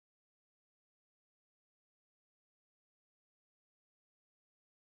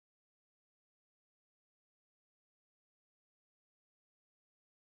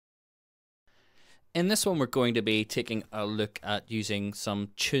In this one, we're going to be taking a look at using some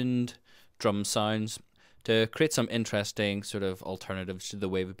tuned drum sounds to create some interesting sort of alternatives to the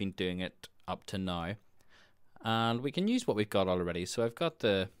way we've been doing it up to now. And we can use what we've got already. So I've got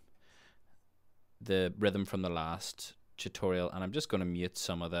the rhythm from the last tutorial, and I'm just going to mute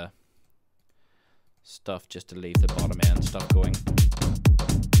some of the stuff just to leave the bottom end stuff going.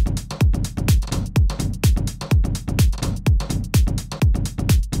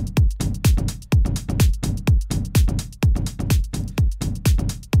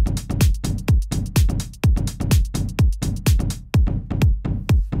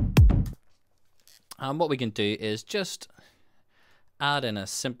 And what we can do is just add in a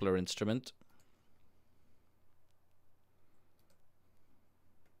simpler instrument.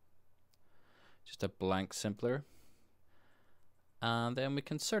 Just a blank simpler. And then we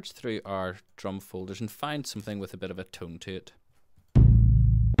can search through our drum folders and find something with a bit of a tone to it.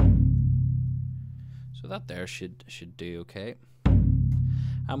 So that there should do okay.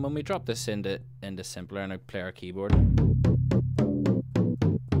 And when we drop this into simpler and I play our keyboard,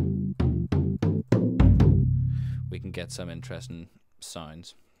 we can get some interesting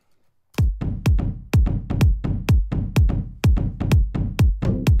sounds.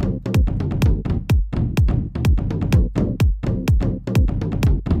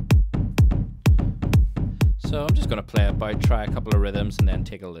 So I'm just going to play about, try a couple of rhythms and then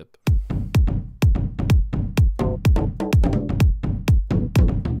take a loop.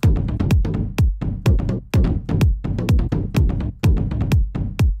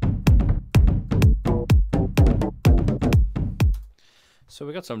 So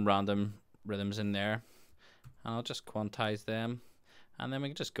we got some random rhythms in there, and I'll just quantize them, and then we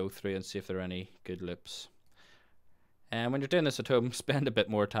can just go through and see if there are any good loops. And when you're doing this at home, spend a bit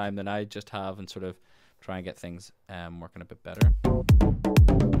more time than I just have and sort of try and get things working a bit better.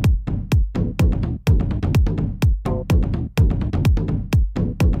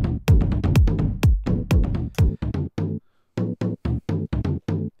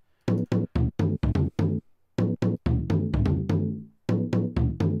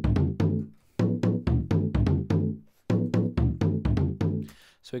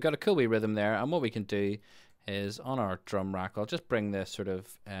 So we've got a cool wee rhythm there, and what we can do is on our drum rack, I'll just bring the sort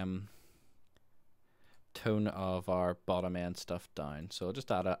of tone of our bottom end stuff down. So I'll just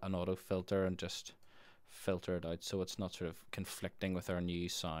add an auto filter and just filter it out so it's not sort of conflicting with our new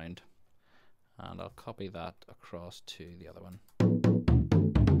sound. And I'll copy that across to the other one.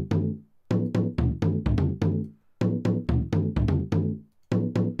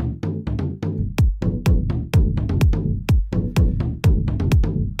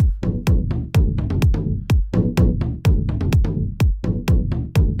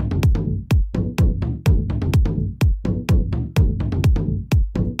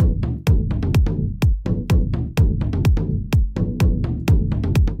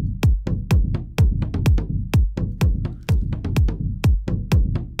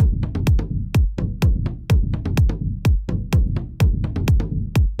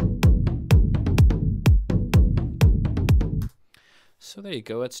 So there you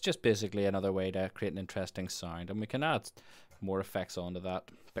go, it's just basically another way to create an interesting sound, and we can add more effects onto that.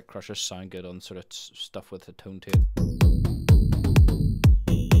 Bit crushers sound good on sort of stuff with a tone to it.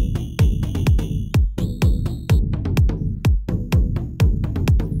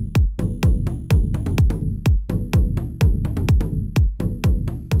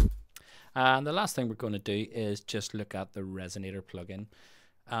 And the last thing we're going to do is just look at the resonator plugin,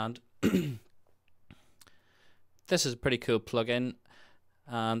 and this is a pretty cool plugin.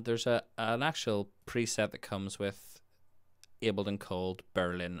 And there's an actual preset that comes with Ableton called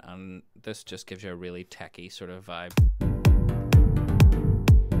Berlin, and this just gives you a really techy sort of vibe.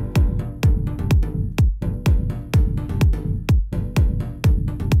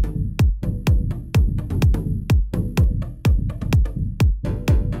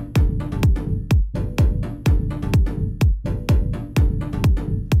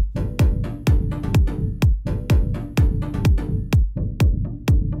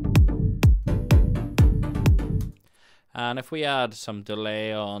 And if we add some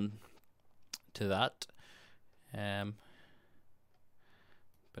delay on to that, bit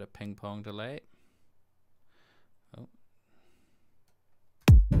of ping pong delay. Oh.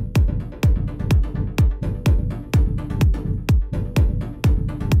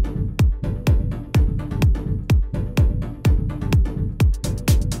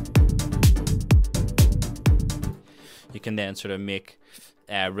 You can then sort of make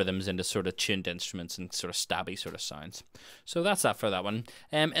rhythms into sort of tuned instruments and sort of stabby sort of sounds. So that's that for that one.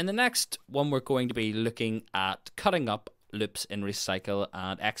 In the next one, we're going to be looking at cutting up loops in recycle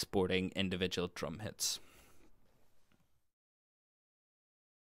and exporting individual drum hits.